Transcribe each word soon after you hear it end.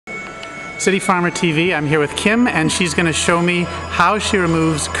City Farmer TV. I'm here with Kim, and she's going to show me how she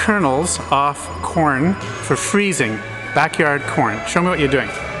removes kernels off corn for freezing, backyard corn. Show me what you're doing.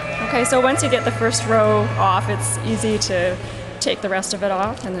 Okay, so once you get the first row off, it's easy to take the rest of it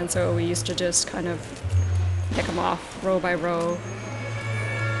off, and then so we used to just kind of pick them off row by row.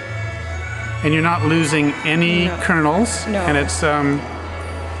 And you're not losing any kernels, No. and it's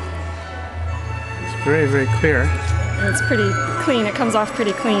very, very clear. And it's pretty clean. It comes off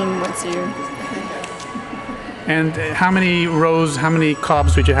pretty clean once you... And how many rows, how many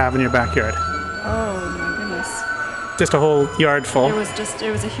cobs would you have in your backyard? Oh my goodness. Just a whole yard full? It was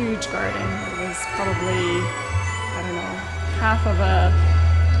a huge garden. It was probably, I don't know, half of a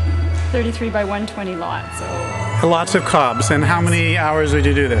 33 by 120 lot, so... Lots of cobs. And how many hours would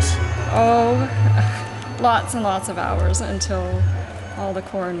you do this? Oh, lots and lots of hours until all the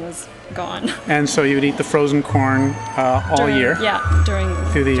corn was gone. And so you would eat the frozen corn all year? Yeah, during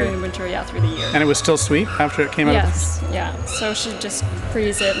winter, yeah, through the year. And it was still sweet after it came out? Yes, yeah. So she'd just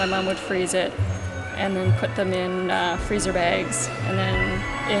freeze it, my mom would freeze it, and then put them in freezer bags, and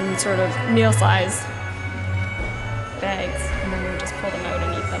then in sort of meal-size bags, and then we would just pull them out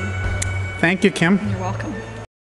and eat them. Thank you, Kim. You're welcome.